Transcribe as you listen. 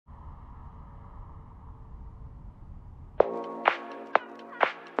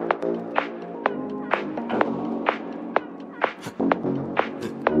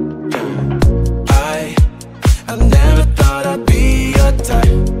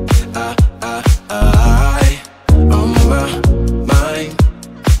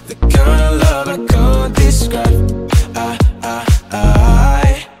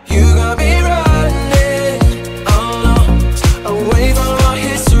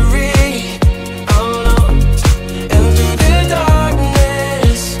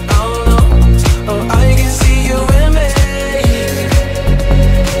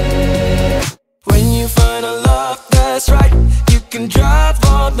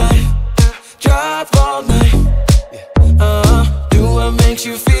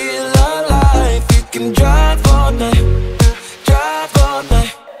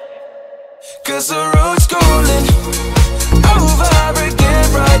'Cause the road's calling over again,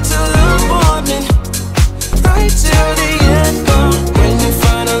 right till the morning, right till the end. When you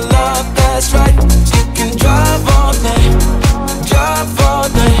find a love that's right, you can drive all night, drive all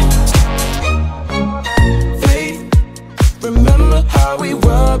night. Faith, remember how we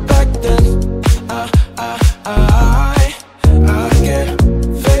were back then. I get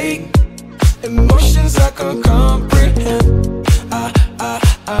fake emotions I can't comprehend.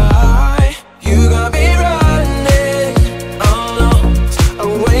 You got me running, oh no,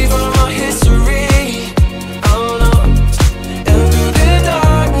 away from our history, oh no, and through the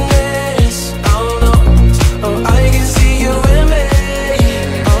darkness, oh no, oh I can see you in me,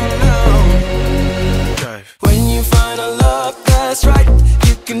 oh no. Drive. When you find a love that's right,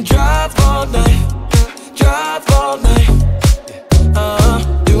 you can drive all night, drive all night.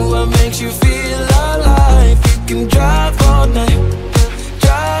 Do what makes you feel alive. You can drive all night,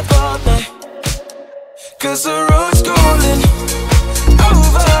 drive all night. 'Cause the road's calling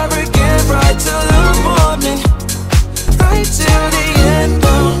over again, right till the morning, right till the end.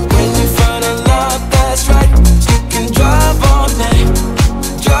 When you find a love that's right, you can drive all night,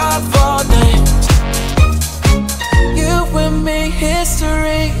 drive all night. You and me,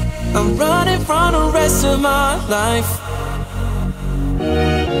 history. I'm running from the rest of my life.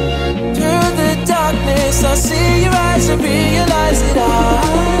 Through the darkness, I see your eyes and realize that I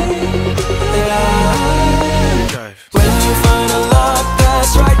when you find